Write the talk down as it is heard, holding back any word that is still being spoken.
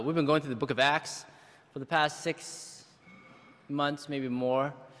We've been going through the book of Acts for the past 6 months, maybe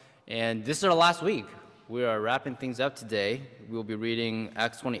more, and this is our last week. We are wrapping things up today. We'll be reading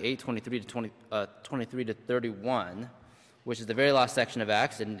Acts 28, 23 to 31, which is the very last section of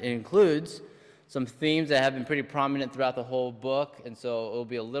Acts, and it includes some themes that have been pretty prominent throughout the whole book, and so it'll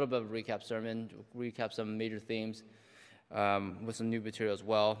be a little bit of a recap sermon, recap some major themes with some new material as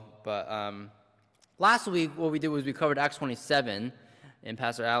well. But last week, what we did was we covered Acts 27, and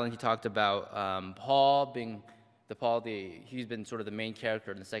Pastor Allen, he talked about Paul being he's been sort of the main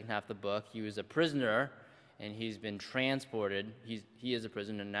character in the second half of the book. He was a prisoner, and he's been transported. He is a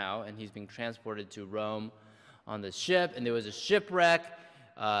prisoner now, and he's being transported to Rome on the ship, and there was a shipwreck,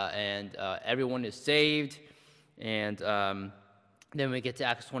 and everyone is saved. And then we get to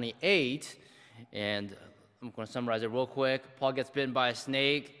Acts 28, and I'm going to summarize it real quick. Paul gets bitten by a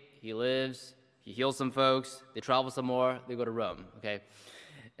snake. He lives. He heals some folks. They travel some more. They go to Rome, okay?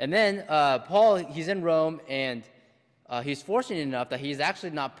 And then Paul, he's in Rome, and he's fortunate enough that he's actually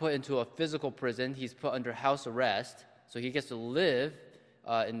not put into a physical prison. He's put under house arrest. So he gets to live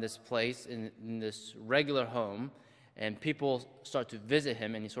in this place, in this regular home, and people start to visit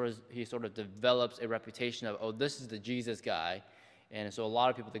him, and he sort of develops a reputation of, oh, this is the Jesus guy. And so a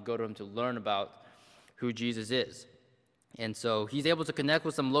lot of people that go to him to learn about who Jesus is. And so he's able to connect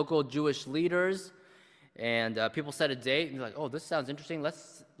with some local Jewish leaders, and people set a date, and they're like, oh, this sounds interesting.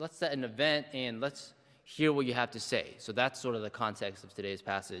 Let's set an event, and let's hear what you have to say. So that's sort of the context of today's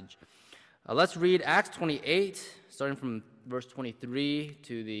passage. Let's read Acts 28, starting from verse 23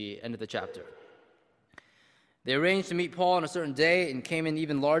 to the end of the chapter. They arranged to meet Paul on a certain day and came in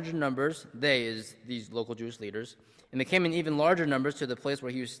even larger numbers. They is these local Jewish leaders. And they came in even larger numbers to the place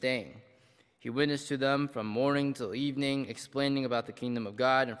where he was staying. He witnessed to them from morning till evening, explaining about the kingdom of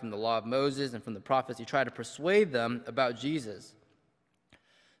God and from the law of Moses and from the prophets. He tried to persuade them about Jesus.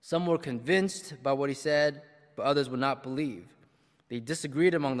 Some were convinced by what he said, but others would not believe. They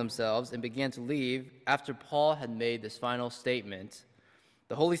disagreed among themselves and began to leave after Paul had made this final statement.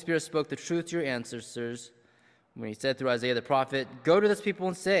 The Holy Spirit spoke the truth to your ancestors when he said through Isaiah the prophet, go to this people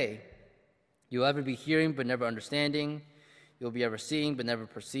and say, you'll ever be hearing but never understanding. You'll be ever seeing but never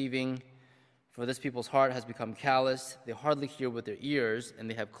perceiving. For this people's heart has become callous. They hardly hear with their ears, and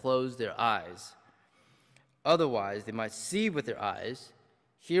they have closed their eyes. Otherwise, they might see with their eyes,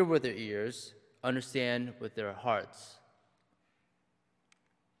 hear with their ears, understand with their hearts,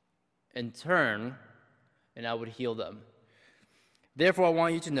 and turn, and I would heal them. Therefore, I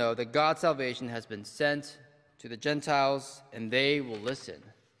want you to know that God's salvation has been sent to the Gentiles, and they will listen.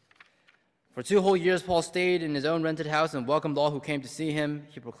 For 2 whole years, Paul stayed in his own rented house and welcomed all who came to see him.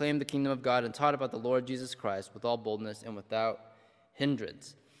 He proclaimed the kingdom of God and taught about the Lord Jesus Christ with all boldness and without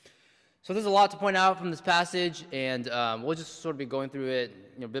hindrance. So there's a lot to point out from this passage, and we'll just sort of be going through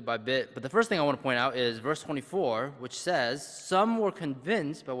it bit by bit. But the first thing I want to point out is verse 24, which says, some were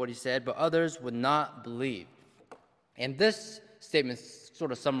convinced by what he said, but others would not believe. And this statement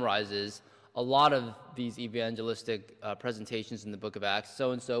sort of summarizes a lot of these evangelistic presentations in the book of Acts.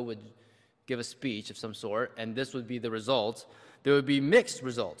 So-and-so would give a speech of some sort, and this would be the result. There would be mixed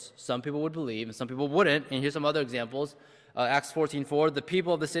results. Some people would believe, and some people wouldn't. And here's some other examples. Acts 14:4, the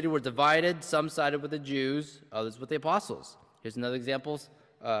people of the city were divided. Some sided with the Jews, others with the apostles. Here's another example.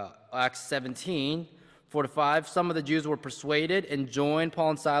 Acts 17:4-5, some of the Jews were persuaded and joined Paul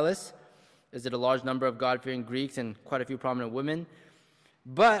and Silas. Is it a large number of God-fearing Greeks and quite a few prominent women?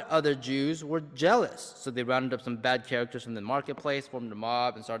 But other Jews were jealous, so they rounded up some bad characters from the marketplace, formed a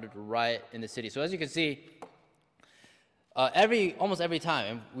mob, and started to riot in the city. So as you can see, almost every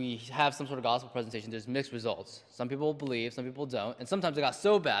time we have some sort of gospel presentation, there's mixed results. Some people believe, some people don't, and sometimes it got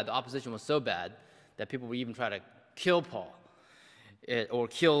so bad, the opposition was so bad, that people would even try to kill Paul or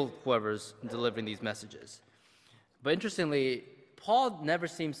kill whoever's delivering these messages. But interestingly, Paul never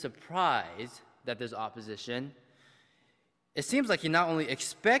seems surprised that there's opposition. It seems like he not only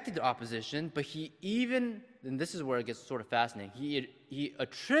expected the opposition, but he even, and this is where it gets sort of fascinating, he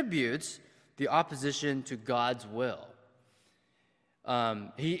attributes the opposition to God's will.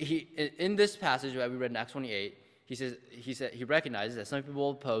 In this passage that we read in Acts 28, he recognizes that some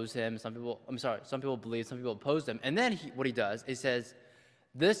people oppose him, some people believe, some people oppose him, and then what he does is says,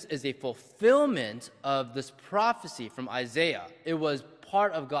 this is a fulfillment of this prophecy from Isaiah. It was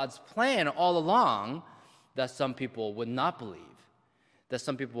part of God's plan all along that some people would not believe, that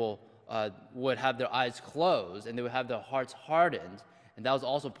some people would have their eyes closed and they would have their hearts hardened, and that was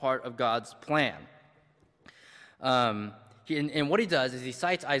also part of God's plan. And what he does is he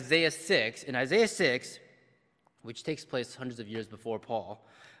cites Isaiah 6. In Isaiah 6, which takes place hundreds of years before Paul,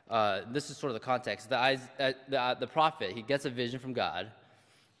 this is sort of the context. The prophet, he gets a vision from God,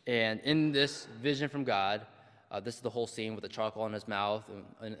 And in this vision from God, this is the whole scene with the charcoal in his mouth,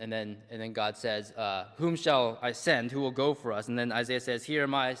 and then God says, "Whom shall I send? Who will go for us?" And then Isaiah says, "Here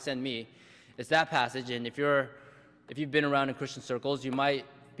am I, send me." It's that passage, and if you've been around in Christian circles, you might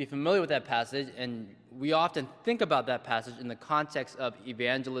be familiar with that passage, and we often think about that passage in the context of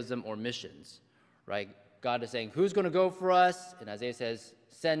evangelism or missions, right? God is saying, "Who's going to go for us?" And Isaiah says,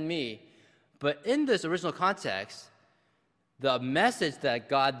 "Send me." But in this original context, the message that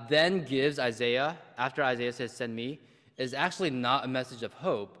God then gives Isaiah, after Isaiah says, "Send me," is actually not a message of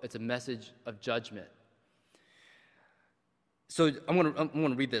hope. It's a message of judgment. So I'm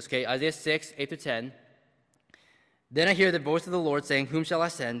going to read this, okay? Isaiah 6, 8 through 10. "Then I hear the voice of the Lord saying, 'Whom shall I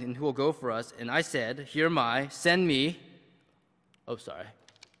send, and who will go for us?' And I said, 'Here am I, send me.'" Oh, sorry.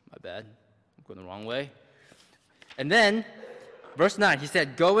 My bad. I'm going the wrong way. And then, verse 9, he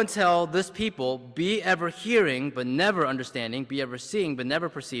said, "Go and tell this people, be ever hearing, but never understanding, be ever seeing, but never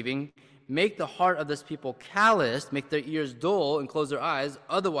perceiving. Make the heart of this people calloused, make their ears dull, and close their eyes.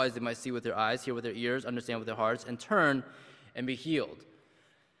 Otherwise they might see with their eyes, hear with their ears, understand with their hearts, and turn and be healed."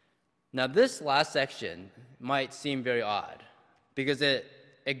 Now, this last section might seem very odd because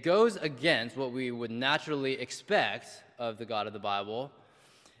it goes against what we would naturally expect of the God of the Bible,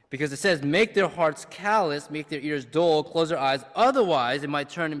 because it says, "Make their hearts callous, make their ears dull, close their eyes, otherwise they might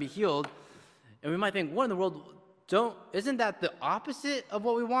turn and be healed." And we might think, what in the world, isn't that the opposite of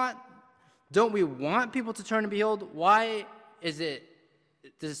what we want? Don't we want people to turn and be healed? Why does it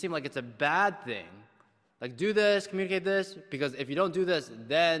seem like it's a bad thing? Like, do this, communicate this, because if you don't do this,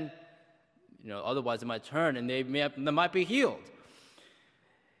 then, otherwise they might turn and they might be healed.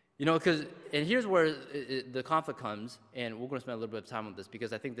 And here's where the conflict comes, and we're going to spend a little bit of time on this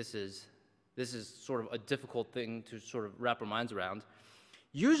because I think this is sort of a difficult thing to sort of wrap our minds around.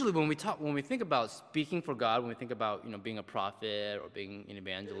 Usually when we think about speaking for God, when we think about being a prophet or being an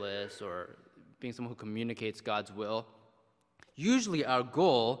evangelist or being someone who communicates God's will, usually our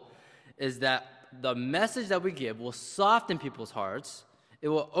goal is that the message that we give will soften people's hearts. It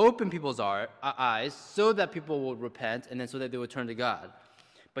will open people's eyes so that people will repent and then so that they will turn to God.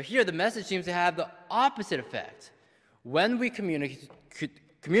 But here, the message seems to have the opposite effect. When we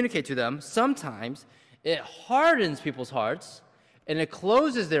communicate to them, sometimes it hardens people's hearts, and it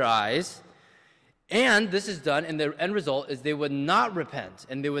closes their eyes, and this is done, and the end result is they would not repent,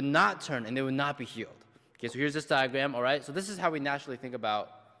 and they would not turn, and they would not be healed. Okay, so here's this diagram, all right? So this is how we naturally think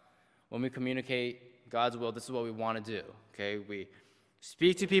about when we communicate God's will. This is what we want to do, okay? We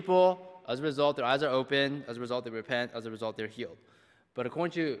speak to people. As a result, their eyes are open. As a result, they repent. As a result, they're healed. But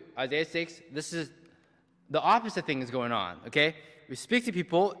according to Isaiah 6, this is the opposite thing is going on, okay? We speak to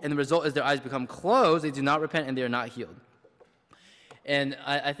people, and the result is their eyes become closed, they do not repent, and they are not healed. And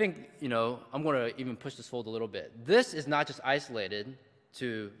I think, I'm going to even push this forward a little bit. This is not just isolated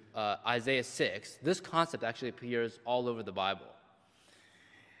to Isaiah 6. This concept actually appears all over the Bible.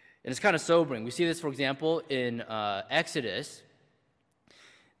 And it's kind of sobering. We see this, for example, in Exodus.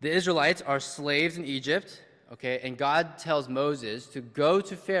 The Israelites are slaves in Egypt. Okay, and God tells Moses to go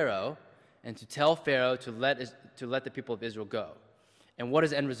to Pharaoh and to tell Pharaoh to let the people of Israel go. And what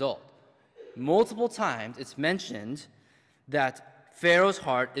is the end result? Multiple times it's mentioned that Pharaoh's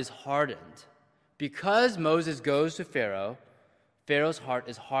heart is hardened. Because Moses goes to Pharaoh, Pharaoh's heart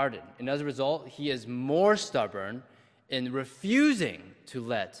is hardened. And as a result, he is more stubborn in refusing to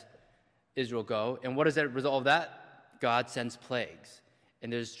let Israel go. And what is the result of that? God sends plagues.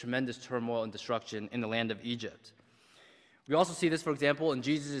 And there's tremendous turmoil and destruction in the land of Egypt. We also see this, for example, in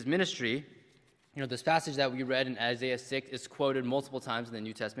Jesus' ministry. This passage that we read in Isaiah 6 is quoted multiple times in the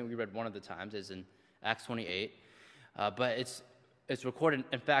New Testament. We read one of the times, is in Acts 28. But it's recorded,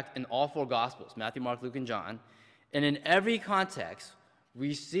 in fact, in all four Gospels, Matthew, Mark, Luke, and John. And in every context,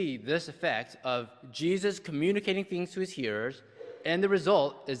 we see this effect of Jesus communicating things to his hearers, and the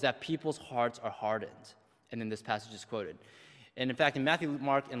result is that people's hearts are hardened. And then this passage is quoted. And in fact, in Matthew,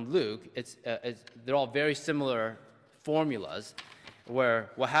 Mark, and Luke, they're all very similar formulas,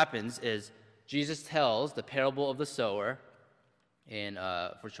 where what happens is Jesus tells the parable of the sower. And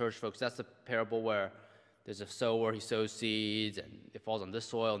for church folks, that's the parable where there's a sower, he sows seeds, and it falls on this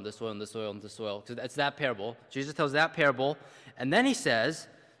soil, and this soil, and this soil, and this soil. So that's that parable. Jesus tells that parable, and then he says,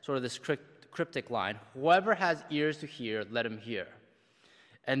 sort of this cryptic line, "Whoever has ears to hear, let him hear."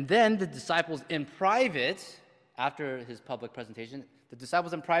 And then the disciples in private, after his public presentation, the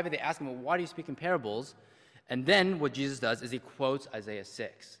disciples in private, they ask him, "Well, why do you speak in parables?" And then what Jesus does is he quotes Isaiah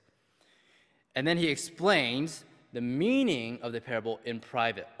 6. And then he explains the meaning of the parable in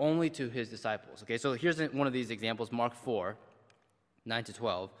private, only to his disciples. Okay, so here's one of these examples, Mark 4, 9 to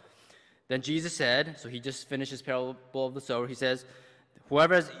 12. Then Jesus said, so he just finished his parable of the sower, he says,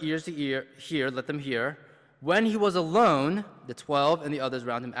 whoever has ears to hear, let them hear. When he was alone, the 12 and the others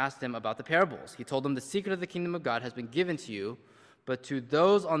around him asked him about the parables. He told them, the secret of the kingdom of God has been given to you, but to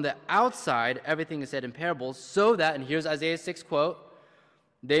those on the outside, everything is said in parables, so that, and here's Isaiah 6 quote,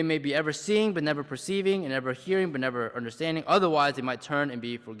 they may be ever seeing but never perceiving, and ever hearing but never understanding. Otherwise, they might turn and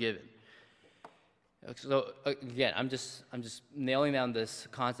be forgiven. So again, I'm just nailing down this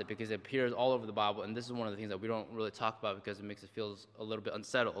concept because it appears all over the Bible, and this is one of the things that we don't really talk about because it makes it feel a little bit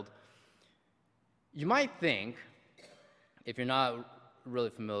unsettled. You might think, if you're not really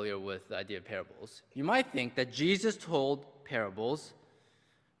familiar with the idea of parables, you might think that Jesus told parables,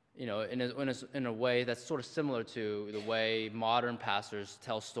 in a way that's sort of similar to the way modern pastors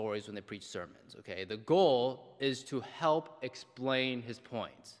tell stories when they preach sermons. Okay, the goal is to help explain his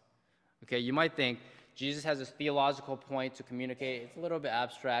points. Okay, you might think Jesus has this theological point to communicate. It's a little bit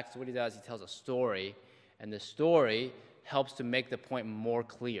abstract. So what he does, he tells a story, and the story helps to make the point more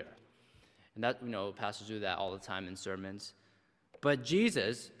clear. And that, pastors do that all the time in sermons. But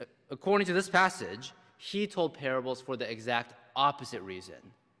Jesus, according to this passage, he told parables for the exact opposite reason.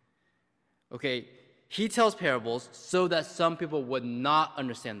 Okay, he tells parables so that some people would not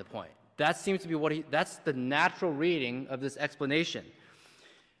understand the point. That seems to be that's the natural reading of this explanation.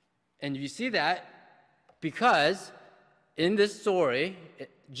 And you see that because in this story,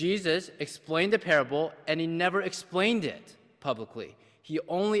 Jesus explained the parable and he never explained it publicly. He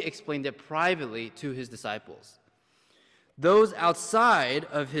only explained it privately to his disciples. Those outside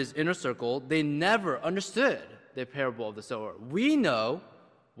of his inner circle, they never understood the parable of the sower. We know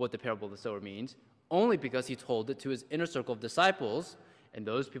what the parable of the sower means only because he told it to his inner circle of disciples, and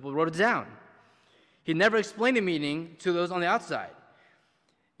those people wrote it down. He never explained the meaning to those on the outside.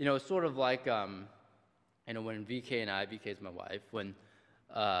 It's sort of like, when VK and I, VK is my wife, when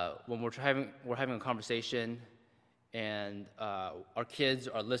we're having a conversation and our kids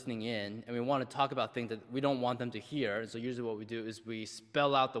are listening in, and we want to talk about things that we don't want them to hear. And so usually what we do is we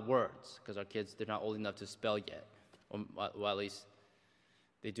spell out the words because our kids, they're not old enough to spell yet. Well, at least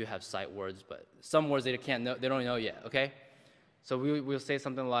they do have sight words, but some words they don't know yet, okay? So we'll say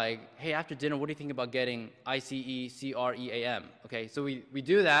something like, hey, after dinner, what do you think about getting ICECREAM? Okay, so we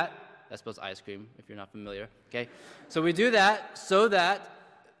do that. That spells ice cream, if you're not familiar, okay? So we do that so that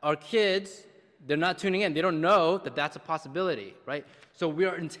our kids, they're not tuning in. They don't know that that's a possibility, right? So we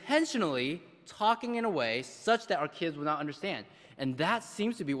are intentionally talking in a way such that our kids will not understand. And that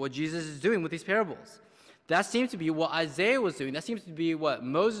seems to be what Jesus is doing with these parables. That seems to be what Isaiah was doing. That seems to be what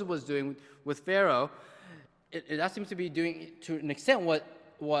Moses was doing with Pharaoh. That seems to be doing, to an extent,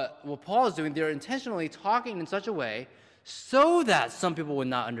 what Paul is doing. They're intentionally talking in such a way so that some people would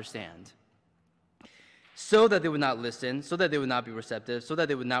not understand, so that they would not listen, so that they would not be receptive, so that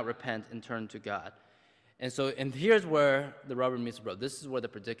they would not repent and turn to God. And here's where the rubber meets the road. This is where the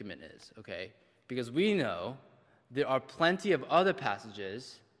predicament is, okay? Because we know there are plenty of other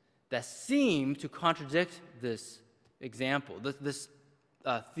passages that seem to contradict this example, this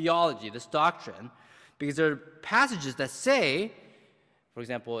theology, this doctrine, because there are passages that say, for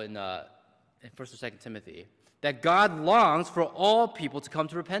example, in 1 or 2 Timothy, that God longs for all people to come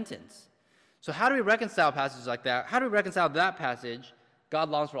to repentance. So how do we reconcile passages like that? How do we reconcile that passage, God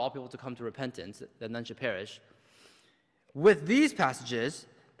longs for all people to come to repentance, that none should perish, with these passages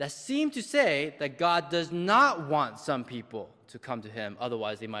that seem to say that God does not want some people to come to him,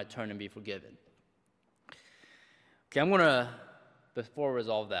 otherwise they might turn and be forgiven? Okay, before I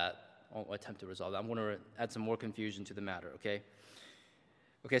resolve that, or attempt to resolve that, I'm going to add some more confusion to the matter, okay?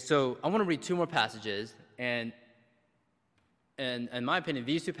 Okay, so I want to read two more passages, and in my opinion,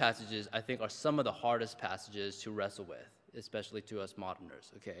 these two passages, I think, are some of the hardest passages to wrestle with, especially to us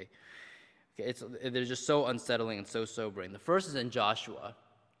moderners, okay? They're just so unsettling and so sobering. The first is in Joshua.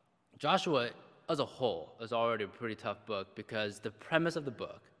 Joshua, as a whole, is already a pretty tough book because the premise of the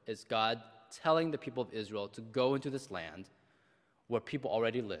book is God telling the people of Israel to go into this land where people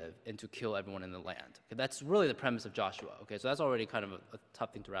already live and to kill everyone in the land. Okay, that's really the premise of Joshua. Okay, so that's already kind of a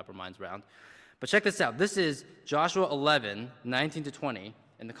tough thing to wrap our minds around. But check this out. This is Joshua 11, 19 to 20.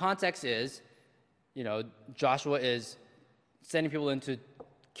 And the context is, Joshua is sending people in to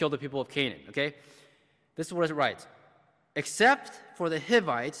kill the people of Canaan. Okay? This is what it writes. Except for the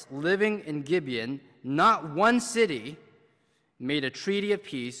Hivites living in Gibeon, not one city made a treaty of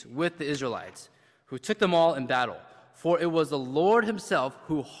peace with the Israelites, who took them all in battle. For it was the Lord himself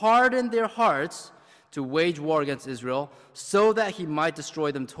who hardened their hearts to wage war against Israel, so that he might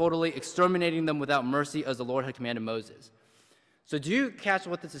destroy them totally, exterminating them without mercy, as the Lord had commanded Moses. So do you catch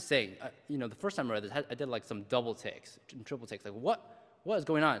what this is saying? The first time I read this, I did like some double takes, triple takes, like what is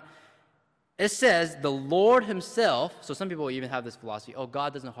going on? It says the Lord himself, so some people even have this philosophy, oh,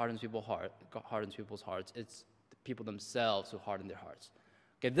 God doesn't harden people's hearts. It's the people themselves who harden their hearts.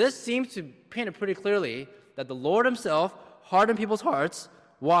 Okay, this seems to paint it pretty clearly that the Lord himself hardened people's hearts.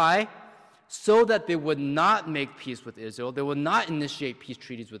 Why? So that they would not make peace with Israel. They would not initiate peace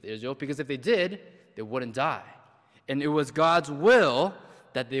treaties with Israel, because if they did, they wouldn't die. And it was God's will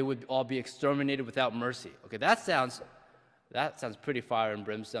that they would all be exterminated without mercy. Okay, that sounds pretty fire and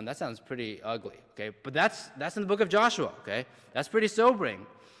brimstone. That sounds pretty ugly. Okay, but that's in the book of Joshua. Okay, that's pretty sobering.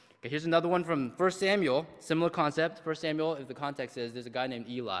 Okay, here's another one from 1 Samuel. Similar concept. 1 Samuel, if the context is, there's a guy named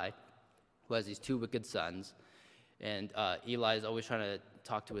Eli who has these two wicked sons, and Eli is always trying to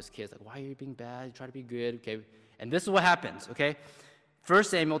talk to his kids like, why are you being bad? You try to be good. Okay, and this is what happens. Okay, 1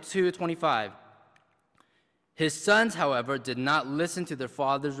 Samuel 2:25. His sons, however, did not listen to their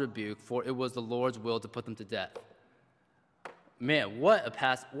father's rebuke, for it was the Lord's will to put them to death. Man, what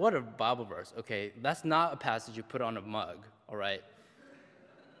a Bible verse. Okay, that's not a passage you put on a mug, all right?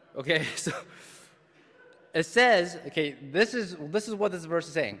 Okay, so it says, okay, this is what this verse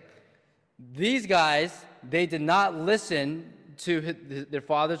is saying. These guys, they did not listen to their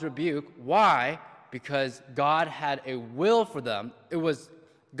father's rebuke. Why? Because God had a will for them. It was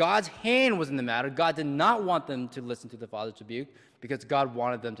God's hand was in the matter. God did not want them to listen to the father's rebuke because God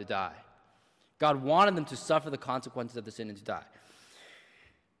wanted them to die. God wanted them to suffer the consequences of the sin and to die.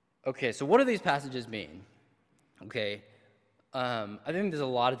 Okay, so what do these passages mean? Okay, I think there's a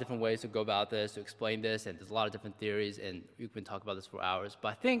lot of different ways to go about this, to explain this, and there's a lot of different theories, and we can talk about this for hours. But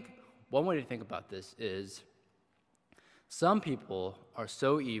I think one way to think about this is some people are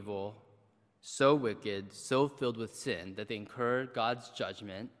so evil, so wicked, so filled with sin that they incur God's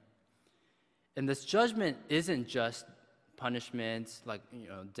judgment. And this judgment isn't just punishment like,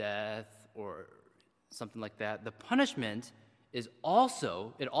 death or something like that. The punishment is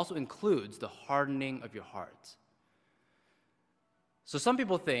also includes the hardening of your heart. So some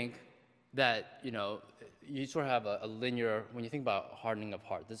people think that, you sort of have a linear, when you think about hardening of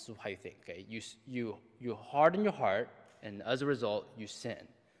heart, this is how you think, okay? You harden your heart, and as a result, you sin.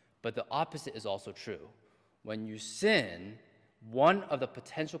 But the opposite is also true. When you sin, one of the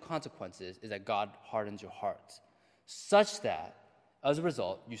potential consequences is that God hardens your heart, such that, as a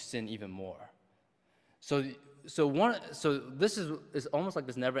result, you sin even more. So this is almost like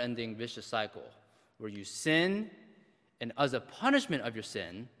this never-ending vicious cycle, where you sin, and as a punishment of your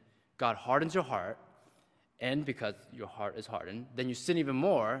sin, God hardens your heart, and because your heart is hardened, then you sin even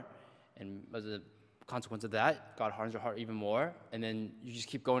more, and as a consequence of that, God hardens your heart even more, and then you just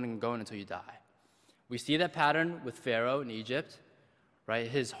keep going and going until you die. We see that pattern with Pharaoh in Egypt, right?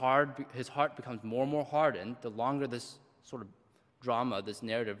 His heart becomes more and more hardened the longer this sort of drama, this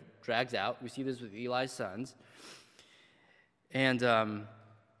narrative drags out. We see this with Eli's sons. Here's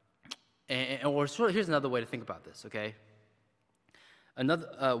another way to think about this, okay?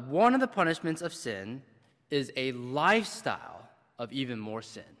 One of the punishments of sin is a lifestyle of even more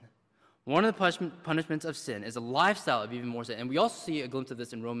sin. One of the punishments of sin is a lifestyle of even more sin. And we also see a glimpse of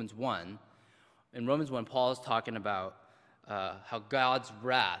this in Romans 1. In Romans 1, Paul is talking about how God's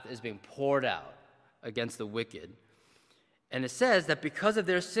wrath is being poured out against the wicked. And it says that because of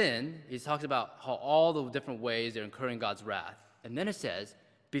their sin, he talks about how all the different ways they're incurring God's wrath. And then it says,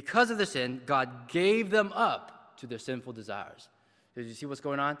 because of their sin, God gave them up to their sinful desires. Did you see what's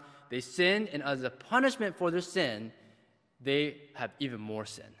going on? They sin, and as a punishment for their sin, they have even more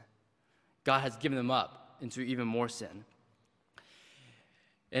sin. God has given them up into even more sin.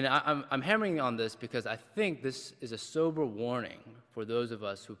 And I'm hammering on this because I think this is a sober warning for those of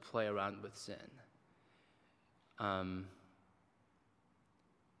us who play around with sin.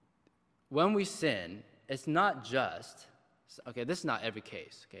 When we sin, it's not just, okay, this is not every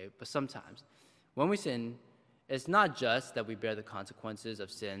case, okay, but sometimes. When we sin, it's not just that we bear the consequences of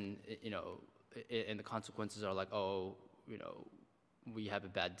sin, and the consequences are like, we have a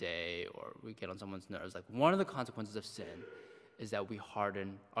bad day or we get on someone's nerves. Like, one of the consequences of sin is that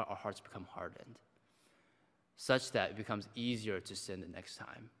our hearts become hardened, such that it becomes easier to sin the next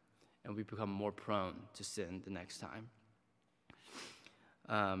time, and we become more prone to sin the next time.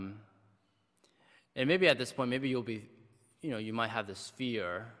 And maybe at this point, maybe you'll be, you might have this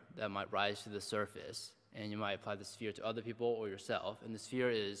fear that might rise to the surface, and you might apply this fear to other people or yourself. And this fear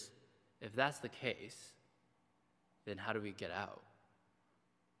is, if that's the case, then how do we get out?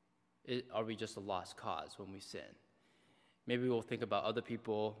 Are we just a lost cause when we sin? Maybe we'll think about other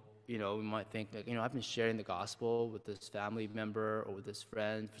people. We might think, like, I've been sharing the gospel with this family member or with this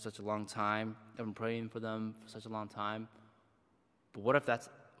friend for such a long time. I've been praying for them for such a long time. But what if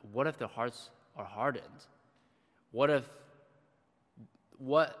their hearts are hardened? What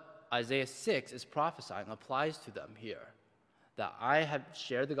Isaiah 6 is prophesying applies to them here. That I have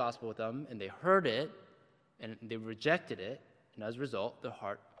shared the gospel with them, and they heard it, and they rejected it, and as a result, their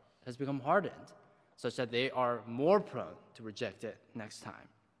heart has become hardened, such that they are more prone to reject it next time.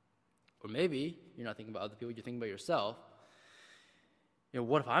 Or maybe you're not thinking about other people, you're thinking about yourself.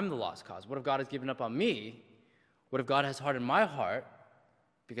 What if I'm the lost cause? What if God has given up on me? What if God has hardened my heart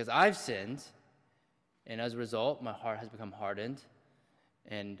because I've sinned, and as a result, my heart has become hardened,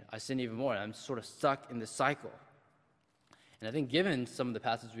 and I sin even more, and I'm sort of stuck in this cycle? And I think given some of the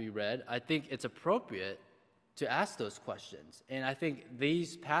passages we read, I think it's appropriate to ask those questions. And I think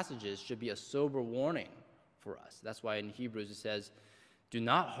these passages should be a sober warning for us. That's why in Hebrews it says, do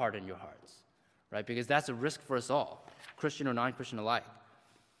not harden your hearts, right? Because that's a risk for us all, Christian or non-Christian alike.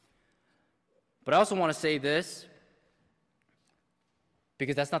 But I also want to say this,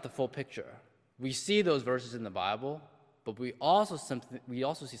 because that's not the full picture. We see those verses in the Bible, but we also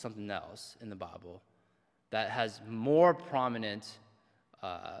see something else in the Bible that has more prominent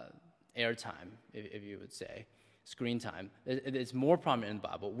airtime, if you would say, screen time. It's more prominent in the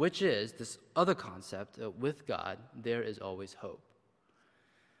Bible, which is this other concept that with God, there is always hope.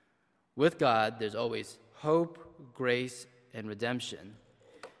 With God, there's always hope, grace, and redemption.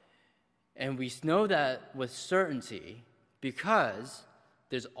 And we know that with certainty because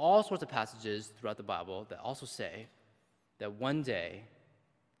there's all sorts of passages throughout the Bible that also say that one day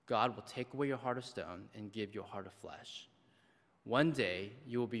God will take away your heart of stone and give you a heart of flesh. One day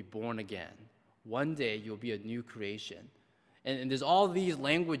you will be born again. One day you'll be a new creation. And there's all these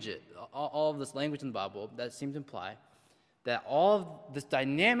languages, all of this language in the Bible that seems to imply that all of this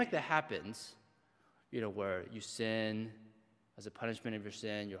dynamic that happens, where you sin, as a punishment of your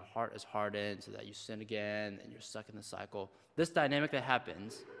sin, your heart is hardened so that you sin again and you're stuck in the cycle. This dynamic that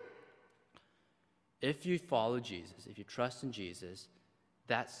happens, if you follow Jesus, if you trust in Jesus,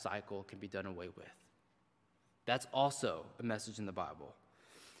 that cycle can be done away with. That's also a message in the Bible.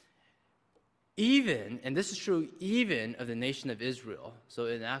 Even, and this is true even of the nation of Israel. So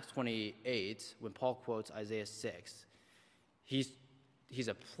in Acts 28, when Paul quotes Isaiah 6, he's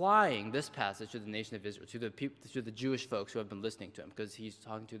applying this passage to the nation of Israel, to the Jewish folks who have been listening to him, because he's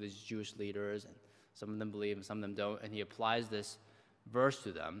talking to these Jewish leaders, and some of them believe and some of them don't, and he applies this verse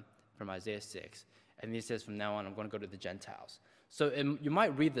to them from Isaiah 6, and he says, from now on, I'm going to go to the Gentiles. So you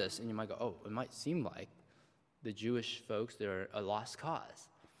might read this, and you might go, oh, it might seem like the Jewish folks, they're a lost cause.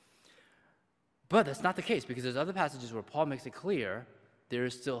 But that's not the case, because there's other passages where Paul makes it clear there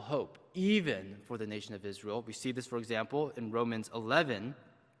is still hope, even for the nation of Israel. We see this, for example, in Romans 11.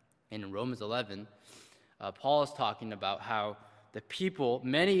 And in Romans 11, Paul is talking about how the people,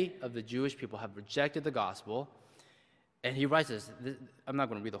 many of the Jewish people, have rejected the gospel. And he writes this. I'm not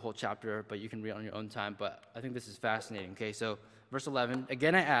going to read the whole chapter, but you can read it on your own time. But I think this is fascinating. Okay, so verse 11,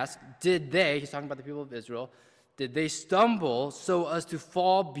 again I ask, did they, he's talking about the people of Israel, did they stumble so as to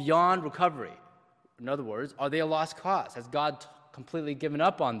fall beyond recovery? In other words, are they a lost cause? Has God completely given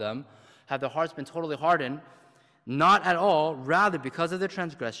up on them? Have their hearts been totally hardened? Not at all. Rather, because of their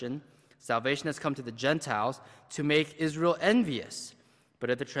transgression, salvation has come to the Gentiles to make Israel envious.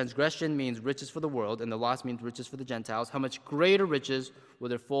 But if the transgression means riches for the world and the loss means riches for the Gentiles, how much greater riches will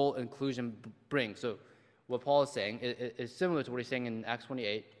their full inclusion bring? So what Paul is saying is similar to what he's saying in Acts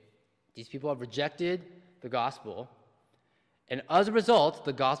 28. These people have rejected the gospel, and as a result,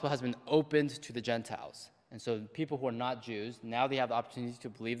 the gospel has been opened to the Gentiles. And so people who are not Jews, now they have the opportunity to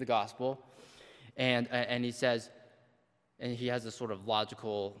believe the gospel. And he says, and he has this sort of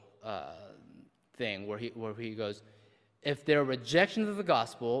logical thing where he goes, if their rejection of the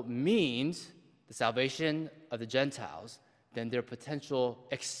gospel means the salvation of the Gentiles, then their potential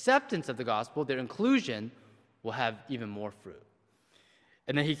acceptance of the gospel, their inclusion, will have even more fruit.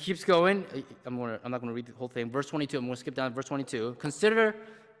 And then he keeps going. I'm not going to read the whole thing. Verse 22, I'm going to skip down to verse 22. Consider,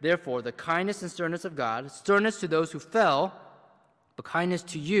 therefore, the kindness and sternness of God, sternness to those who fell, but kindness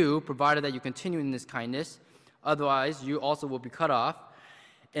to you, provided that you continue in this kindness. Otherwise, you also will be cut off.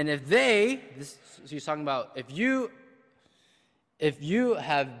 And if so he's talking about, if you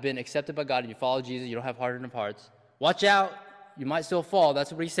have been accepted by God and you follow Jesus, you don't have hardened of hearts, watch out, you might still fall.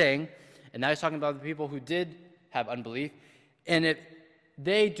 That's what he's saying. And now he's talking about the people who did have unbelief. And if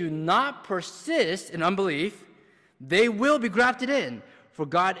they do not persist in unbelief, they will be grafted in, for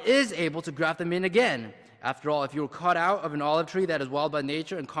God is able to graft them in again. After all, if you were cut out of an olive tree that is wild by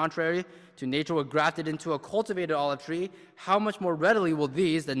nature and contrary to nature were grafted into a cultivated olive tree, how much more readily will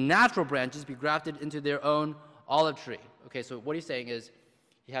these, the natural branches, be grafted into their own olive tree? Okay, so what he's saying is,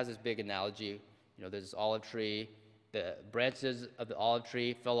 he has this big analogy. There's this olive tree. The branches of the olive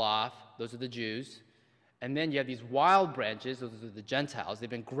tree fell off. Those are the Jews. And then you have these wild branches, those are the Gentiles. They've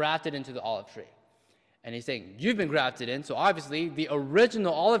been grafted into the olive tree. And he's saying, you've been grafted in, so obviously the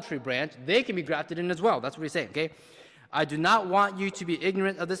original olive tree branch, they can be grafted in as well. That's what he's saying, okay? I do not want you to be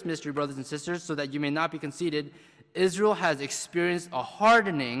ignorant of this mystery, brothers and sisters, so that you may not be conceited. Israel has experienced a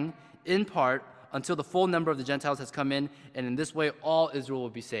hardening in part until the full number of the Gentiles has come in, and in this way all Israel will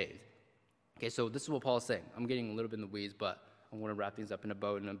be saved. Okay, so this is what Paul is saying. I'm getting a little bit in the weeds, but I'm going to wrap things up in a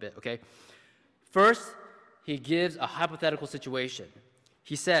bow in a bit, okay? First, he gives a hypothetical situation.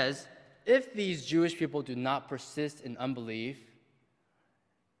 He says, if these Jewish people do not persist in unbelief,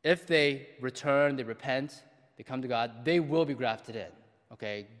 if they return, they repent, they come to God, they will be grafted in,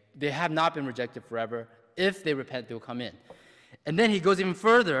 okay? They have not been rejected forever. If they repent, they will come in. And then he goes even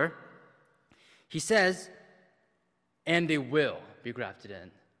further. He says, and they will be grafted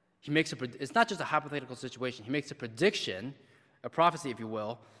in. It's not just a hypothetical situation. He makes a prediction, a prophecy, if you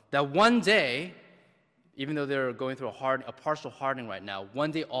will, that one day, even though they're going through a partial hardening right now,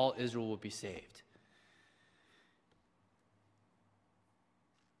 one day all Israel will be saved.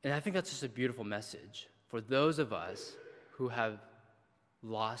 And I think that's just a beautiful message for those of us who have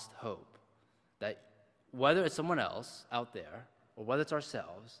lost hope, that whether it's someone else out there or whether it's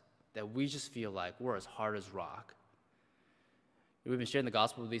ourselves, that we just feel like we're as hard as rock. We've been sharing the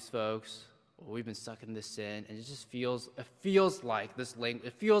gospel with these folks, or we've been stuck in this sin, and it feels like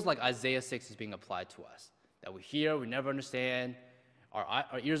it feels like Isaiah 6 is being applied to us. That we hear, we never understand, our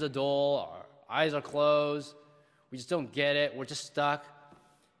ears are dull, our eyes are closed, we just don't get it, we're just stuck.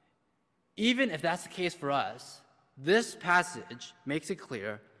 Even if that's the case for us, this passage makes it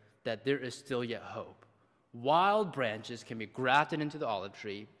clear that there is still yet hope. Wild branches can be grafted into the olive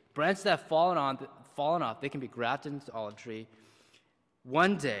tree. Branches that have fallen off, they can be grafted into the olive tree.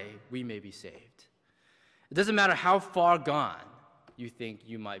 One day, we may be saved. It doesn't matter how far gone you think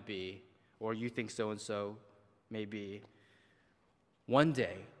you might be, or you think so-and-so may be. One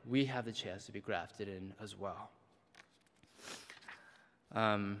day, we have the chance to be grafted in as well.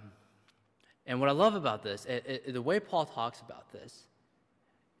 And what I love about this, the way Paul talks about this,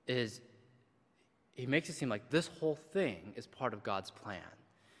 is he makes it seem like this whole thing is part of God's plan.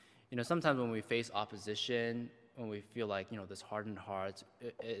 You know, sometimes when we face opposition, when we feel like, this hardened hearts,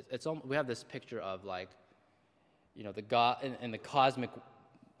 we have this picture of like, the God in the cosmic,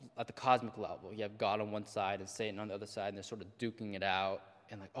 at the cosmic level. You have God on one side and Satan on the other side, and they're sort of duking it out,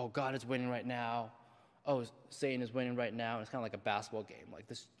 and like, oh, God is winning right now. Oh, Satan is winning right now. And it's kind of like a basketball game. Like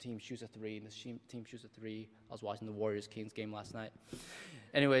this team shoots a three, and this team shoots a three. I was watching the Warriors-Kings game last night.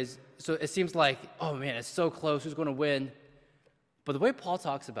 Anyways, so it seems like, oh man, it's so close. Who's going to win? But the way Paul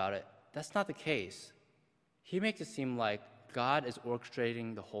talks about it, that's not the case. He makes it seem like God is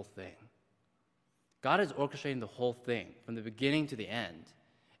orchestrating the whole thing. God is orchestrating the whole thing from the beginning to the end.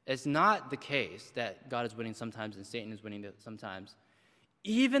 It's not the case that God is winning sometimes and Satan is winning sometimes.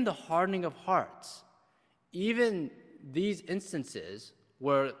 Even the hardening of hearts, even these instances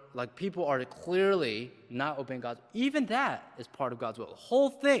where like people are clearly not obeying God's, even that is part of God's will. The whole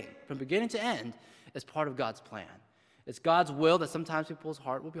thing, from beginning to end, is part of God's plan. It's God's will that sometimes people's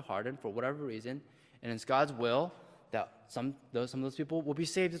heart will be hardened for whatever reason, and it's God's will that some of those people will be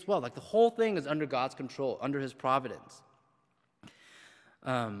saved as well. Like the whole thing is under God's control, under His providence.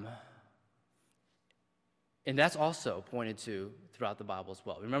 And that's also pointed to throughout the Bible as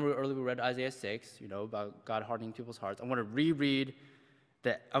well. Remember earlier we read Isaiah 6, about God hardening people's hearts. I'm going to reread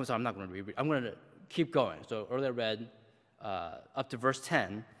that. I'm sorry, I'm not going to reread. I'm going to keep going. So earlier I read up to verse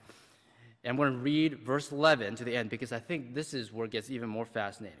 10. And I'm going to read verse 11 to the end because I think this is where it gets even more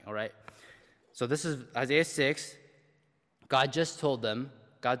fascinating, all right? So this is Isaiah 6. God just told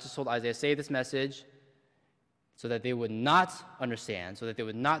Isaiah, say this message so that they would not understand, so that they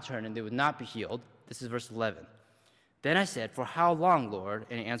would not turn and they would not be healed. This is verse 11. Then I said, for how long, Lord?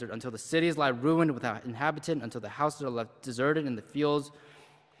 And He answered, until the cities lie ruined without inhabitant, until the houses are left deserted and the fields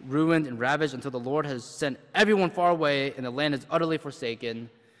ruined and ravaged, until the Lord has sent everyone far away and the land is utterly forsaken.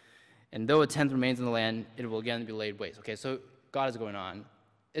 And though a tenth remains in the land, it will again be laid waste. Okay, so God is going on.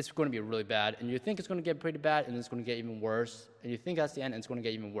 It's going to be really bad. And you think it's going to get pretty bad, and it's going to get even worse. And you think that's the end, and it's going to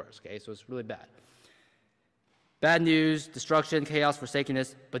get even worse. Okay, so it's really bad. Bad news, destruction, chaos,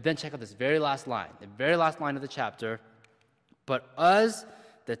 forsakenness. But then check out this very last line, the very last line of the chapter. But us,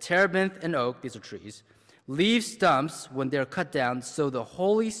 the terebinth and oak, these are trees, leave stumps when they're cut down, so the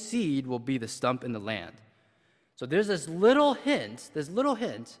holy seed will be the stump in the land. So there's this little hint,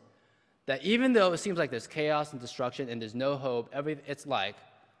 that even though it seems like there's chaos and destruction and there's no hope, it's like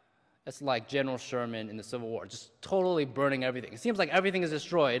General Sherman in the Civil War, just totally burning everything. It seems like everything is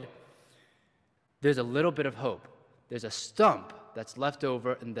destroyed. There's a little bit of hope. There's a stump that's left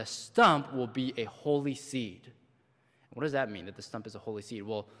over, and the stump will be a holy seed. What does that mean, that the stump is a holy seed?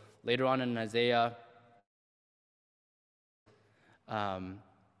 Well, later on in Isaiah,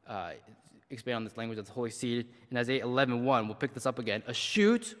 expand on this language of the holy seed. In Isaiah 11:1, we'll pick this up again. A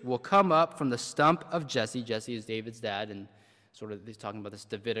shoot will come up from the stump of Jesse. Jesse is David's dad, and sort of he's talking about this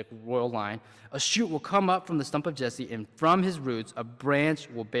Davidic royal line. A shoot will come up from the stump of Jesse, and from his roots a branch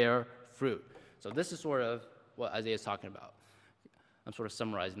will bear fruit. So this is sort of what Isaiah is talking about. I'm sort of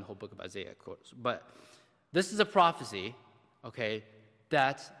summarizing the whole book of Isaiah, of course. But this is a prophecy, okay,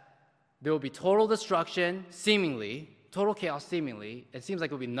 that there will be total destruction, seemingly, total chaos, seemingly. It seems like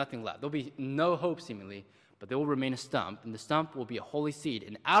there will be nothing left. There will be no hope, seemingly, but there will remain a stump, and the stump will be a holy seed.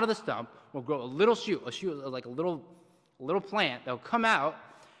 And out of the stump will grow a little shoot like a little plant that will come out,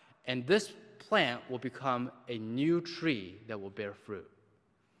 and this plant will become a new tree that will bear fruit.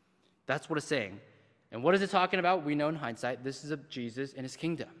 That's what it's saying. And what is it talking about? We know in hindsight, this is of Jesus and his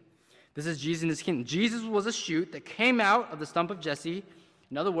kingdom. This is Jesus and his kingdom. Jesus was a shoot that came out of the stump of Jesse.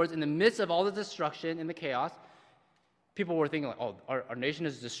 In other words, in the midst of all the destruction and the chaos, people were thinking, like, oh, our nation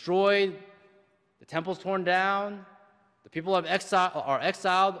is destroyed, the temple's torn down, the people are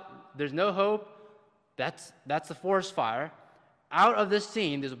exiled, there's no hope. That's the forest fire. Out of this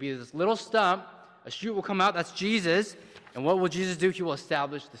scene, there will be this little stump, a shoot will come out, that's Jesus, and what will Jesus do? He will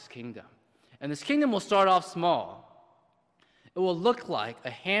establish this kingdom. And this kingdom will start off small. It will look like a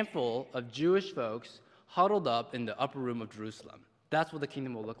handful of Jewish folks huddled up in the upper room of Jerusalem. That's what the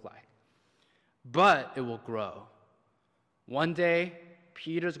kingdom will look like. But it will grow. One day,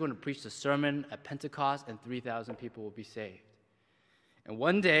 Peter's going to preach the sermon at Pentecost, and 3,000 people will be saved. And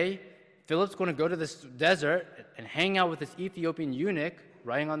one day, Philip's going to go to this desert and hang out with this Ethiopian eunuch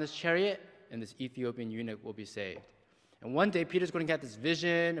riding on this chariot, and this Ethiopian eunuch will be saved. And one day, Peter's going to get this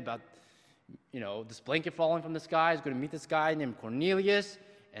vision about, this blanket falling from the sky. He's going to meet this guy named Cornelius,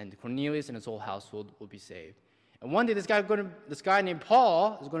 and Cornelius and his whole household will be saved. And one day, this guy named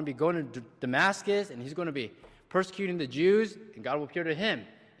Paul is going to be going to Damascus, and he's going to be persecuting the Jews, and God will appear to him,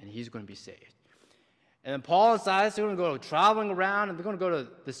 and he's going to be saved. And then Paul and Silas are going to go traveling around, and they're going to go to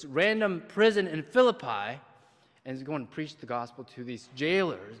this random prison in Philippi, and he's going to preach the gospel to this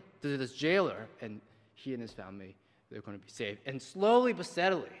jailer, and he and his family, they're going to be saved. And slowly but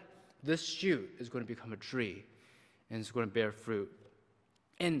steadily, this shoot is going to become a tree, and it's going to bear fruit.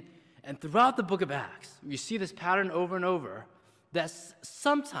 And throughout the book of Acts, you see this pattern over and over, that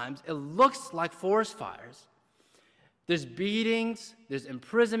sometimes it looks like forest fires. There's beatings, there's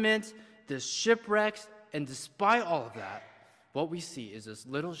imprisonment, there's shipwrecks, and despite all of that, what we see is this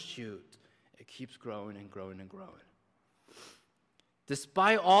little shoot. It keeps growing and growing and growing.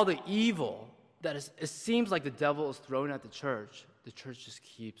 Despite all the evil that it seems like the devil is throwing at the church just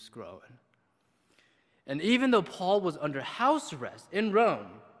keeps growing. And even though Paul was under house arrest in Rome,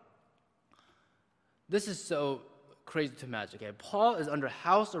 this is so crazy to imagine. Okay? Paul is under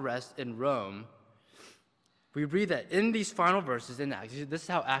house arrest in Rome. We read that in these final verses in Acts, this is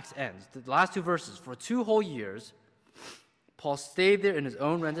how Acts ends. The last two verses, for 2 whole years, Paul stayed there in his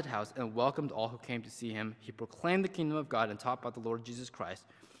own rented house and welcomed all who came to see him. He proclaimed the kingdom of God and taught about the Lord Jesus Christ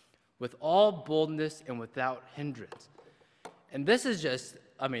with all boldness and without hindrance. And this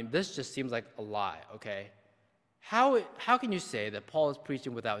just seems like a lie, okay? How can you say that Paul is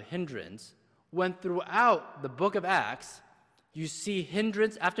preaching without hindrance when throughout the book of Acts, you see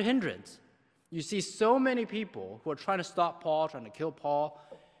hindrance after hindrance? You see so many people who are trying to stop Paul, trying to kill Paul,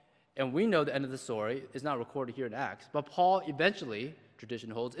 and we know the end of the story is not recorded here in Acts, but Paul eventually, tradition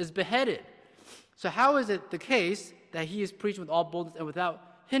holds, is beheaded. So how is it the case that he is preaching with all boldness and without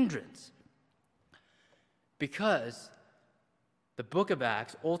hindrance? Because the book of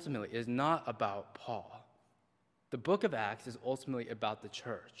Acts ultimately is not about Paul. The book of Acts is ultimately about the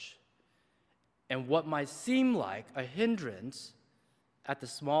church. And what might seem like a hindrance at the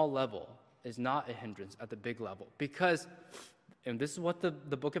small level is not a hindrance at the big level. Because, and this is what the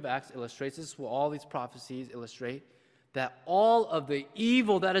book of Acts illustrates, this is what all these prophecies illustrate, that all of the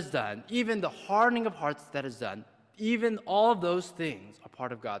evil that is done, even the hardening of hearts that is done, even all of those things are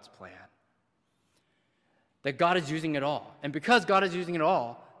part of God's plan. That God is using it all. And because God is using it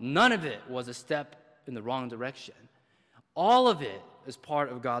all, none of it was a step in the wrong direction. All of it is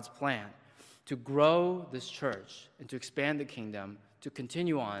part of God's plan to grow this church and to expand the kingdom, to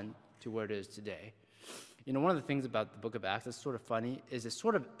continue on to where it is today. One of the things about the book of Acts that's sort of funny is it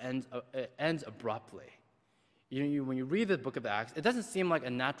sort of ends abruptly. When you read the book of Acts, it doesn't seem like a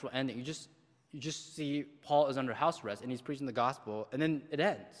natural ending. You just see Paul is under house arrest and he's preaching the gospel, and then it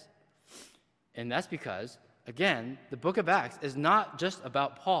ends. And that's because, again, the book of Acts is not just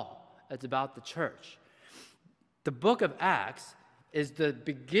about Paul. It's about the church. The book of Acts is the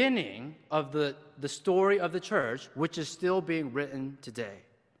beginning of the story of the church, which is still being written today.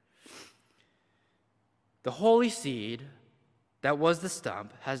 The holy seed that was the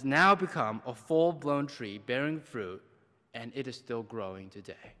stump has now become a full-blown tree bearing fruit, and it is still growing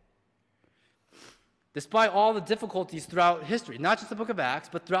today. Despite all the difficulties throughout history, not just the book of Acts,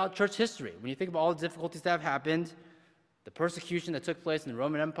 but throughout church history, when you think about all the difficulties that have happened, the persecution that took place in the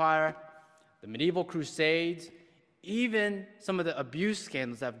Roman Empire, the medieval crusades, even some of the abuse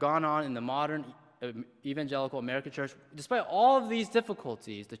scandals that have gone on in the modern evangelical American church, despite all of these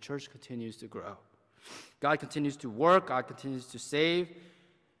difficulties, the church continues to grow. God continues to work, God continues to save,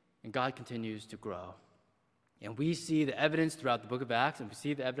 and God continues to grow. And we see the evidence throughout the book of Acts, and we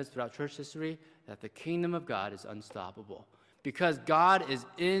see the evidence throughout church history that the kingdom of God is unstoppable. Because God is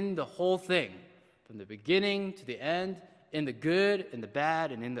in the whole thing, from the beginning to the end, in the good, in the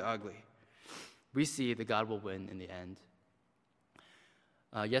bad, and in the ugly. We see that God will win in the end.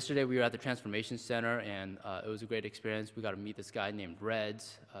 Yesterday we were at the Transformation Center, and it was a great experience. We got to meet this guy named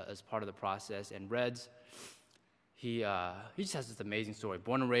Reds as part of the process. And Reds, he just has this amazing story.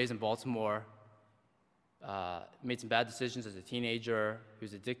 Born and raised in Baltimore, made some bad decisions as a teenager. He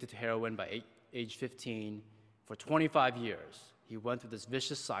was addicted to heroin by age 15. For 25 years, he went through this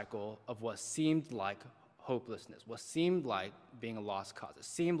vicious cycle of what seemed like hopelessness, what seemed like being a lost cause. It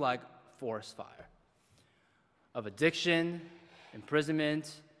seemed like forest fire of addiction,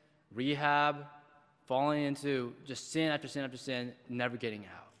 imprisonment, rehab, falling into just sin after sin after sin, never getting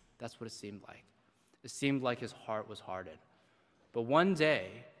out. That's what it seemed like. It seemed like his heart was hardened. But one day,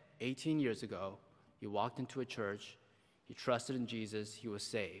 18 years ago, he walked into a church, he trusted in Jesus, he was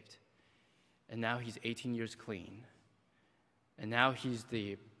saved. And now he's 18 years clean. And now he's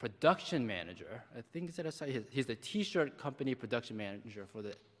the production manager. I think it's at a site. He's the T-shirt company production manager for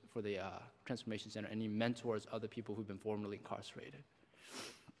the Transformation Center, and he mentors other people who've been formerly incarcerated.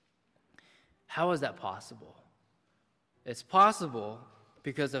 How is that possible? It's possible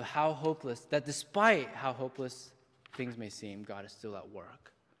because of how hopeless, that despite how hopeless things may seem, God is still at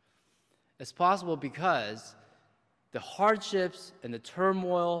work. It's possible because the hardships and the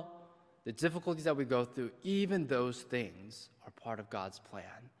turmoil, the difficulties that we go through, even those things are part of God's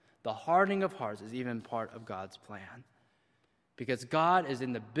plan. The hardening of hearts is even part of God's plan. Because God is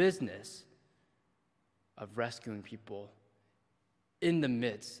in the business of rescuing people in the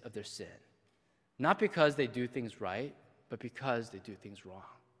midst of their sin. Not because they do things right, but because they do things wrong.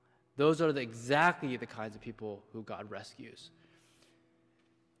 Those are exactly the kinds of people who God rescues.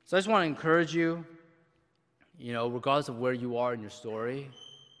 So I just want to encourage you, regardless of where you are in your story,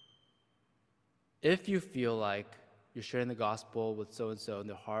 if you feel like you're sharing the gospel with so-and-so and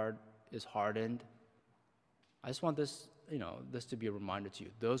their heart is hardened, I just want this to be a reminder to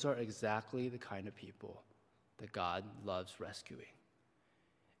you. Those are exactly the kind of people that God loves rescuing.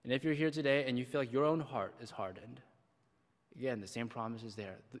 And if you're here today and you feel like your own heart is hardened, again, the same promise is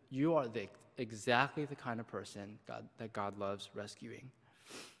there. You are exactly the kind of person that God loves rescuing.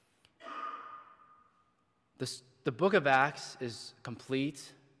 The book of Acts is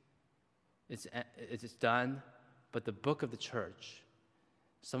complete. It's done. But the book of the church,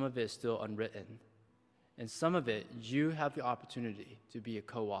 some of it is still unwritten. And some of it, you have the opportunity to be a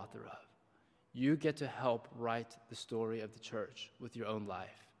co-author of. You get to help write the story of the church with your own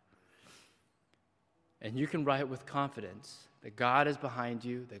life. And you can write with confidence that God is behind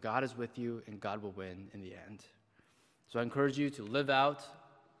you, that God is with you, and God will win in the end. So I encourage you to live out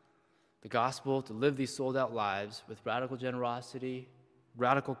the gospel, to live these sold-out lives with radical generosity,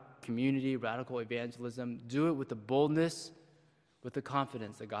 radical community, radical evangelism. Do it with the boldness, with the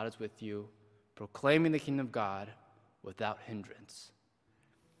confidence that God is with you, proclaiming the kingdom of God without hindrance.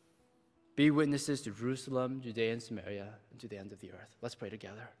 Be witnesses to Jerusalem, Judea, and Samaria, and to the ends of the earth. Let's pray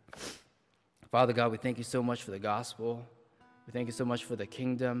together. Father God, we thank you so much for the gospel. We thank you so much for the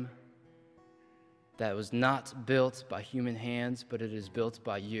kingdom that was not built by human hands, but it is built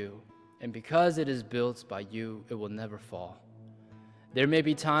by you. And because it is built by you, it will never fall. There may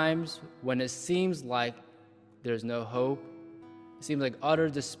be times when it seems like there's no hope. It seems like utter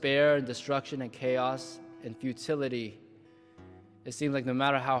despair and destruction and chaos and futility. It seems like no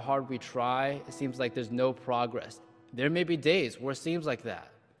matter how hard we try, it seems like there's no progress. There may be days where it seems like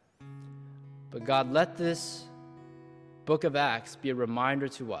that. But God, let this book of Acts be a reminder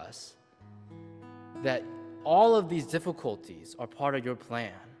to us that all of these difficulties are part of your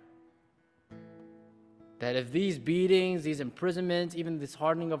plan. That if these beatings, these imprisonments, even this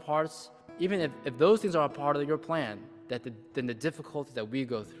hardening of hearts, even if those things are a part of your plan, then the difficulties that we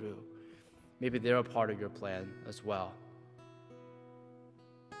go through, maybe they're a part of your plan as well.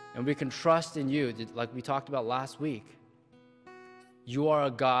 And we can trust in you, like we talked about last week, You are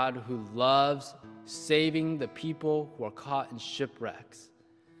a God who loves saving the people who are caught in shipwrecks,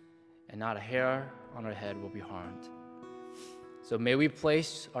 and not a hair on our head will be harmed. So may we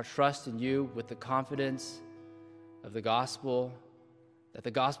place our trust in you with the confidence of the gospel, that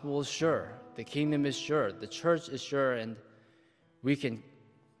the gospel is sure, the kingdom is sure, the church is sure, and we can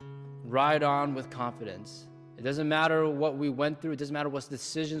ride on with confidence. It doesn't matter what we went through. It doesn't matter what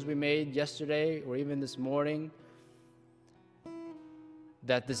decisions we made yesterday or even this morning.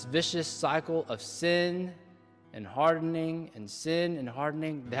 That this vicious cycle of sin and hardening,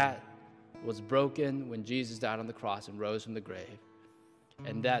 that was broken when Jesus died on the cross and rose from the grave.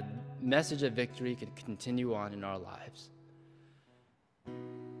 And that message of victory can continue on in our lives.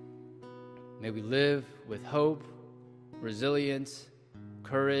 May we live with hope, resilience,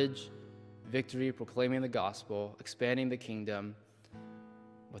 courage, victory, proclaiming the gospel, expanding the kingdom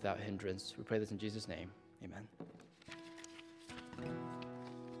without hindrance. We pray this in Jesus' name. Amen.